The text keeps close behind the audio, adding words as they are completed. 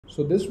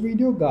So this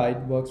video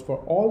guide works for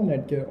all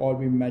Netgear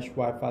Orbi Mesh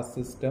Wi-Fi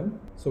system.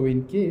 So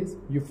in case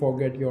you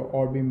forget your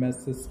Orbi Mesh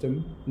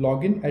system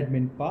login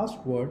admin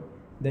password,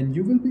 then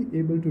you will be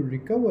able to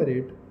recover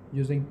it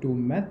using two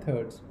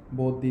methods.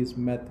 Both these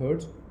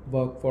methods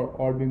work for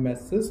Orbi Mesh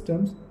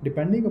systems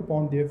depending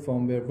upon their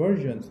firmware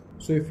versions.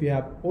 So if you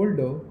have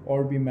older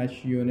Orbi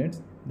Mesh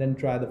units, then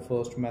try the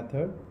first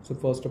method. So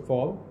first of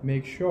all,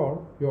 make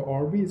sure your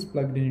Orbi is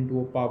plugged into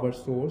a power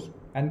source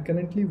and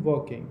currently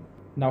working.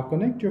 Now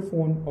connect your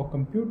phone or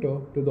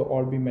computer to the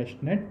Orbi Mesh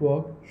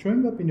network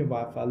showing up in your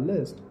Wi-Fi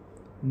list.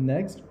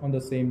 Next, on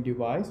the same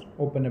device,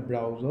 open a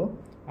browser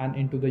and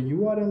into the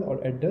URL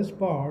or address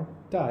bar,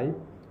 type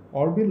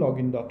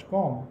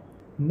orbilogin.com.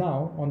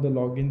 Now on the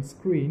login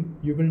screen,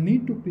 you will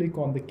need to click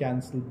on the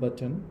cancel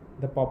button.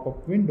 The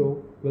pop-up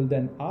window will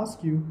then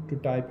ask you to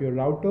type your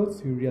router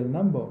serial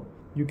number.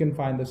 You can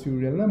find the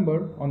serial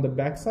number on the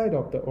backside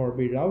of the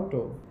Orbi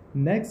router.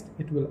 Next,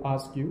 it will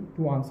ask you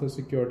to answer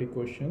security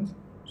questions.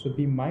 So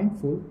be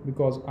mindful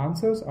because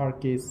answers are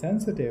case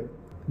sensitive.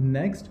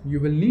 Next, you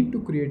will need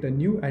to create a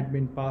new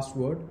admin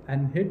password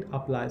and hit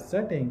apply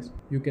settings.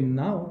 You can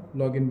now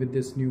log in with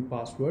this new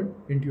password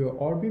into your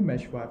Orbi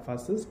Mesh Wi-Fi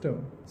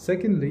system.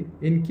 Secondly,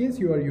 in case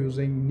you are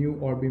using new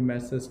Orbi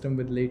Mesh system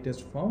with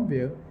latest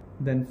firmware,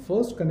 then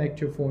first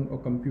connect your phone or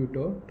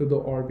computer to the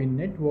Orbi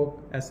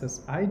network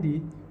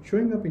SSID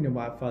showing up in your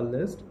Wi-Fi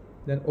list.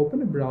 Then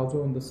open a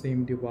browser on the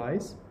same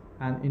device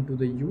and into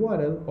the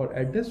URL or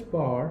address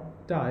bar,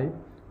 type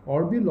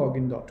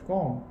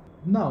orbilogin.com.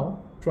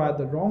 Now try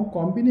the wrong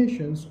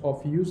combinations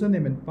of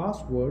username and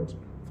passwords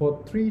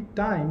for 3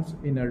 times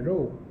in a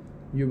row.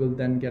 You will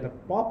then get a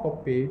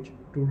pop-up page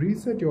to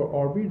reset your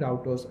Orbi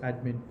router's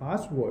admin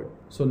password.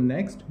 So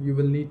next you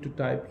will need to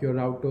type your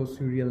router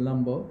serial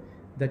number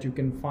that you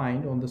can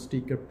find on the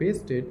sticker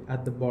pasted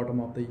at the bottom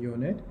of the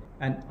unit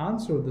and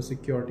answer the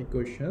security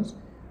questions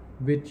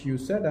which you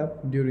set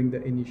up during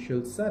the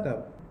initial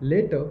setup.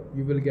 Later,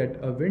 you will get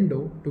a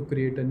window to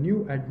create a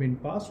new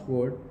admin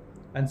password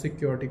and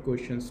security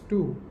questions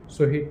too.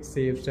 So hit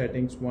save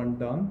settings when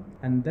done,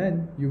 and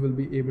then you will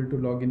be able to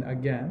log in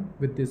again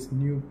with this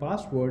new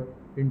password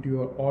into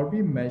your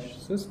Orbi Mesh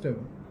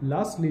system.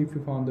 Lastly, if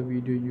you found the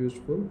video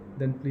useful,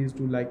 then please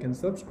do like and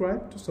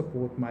subscribe to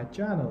support my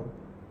channel.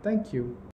 Thank you.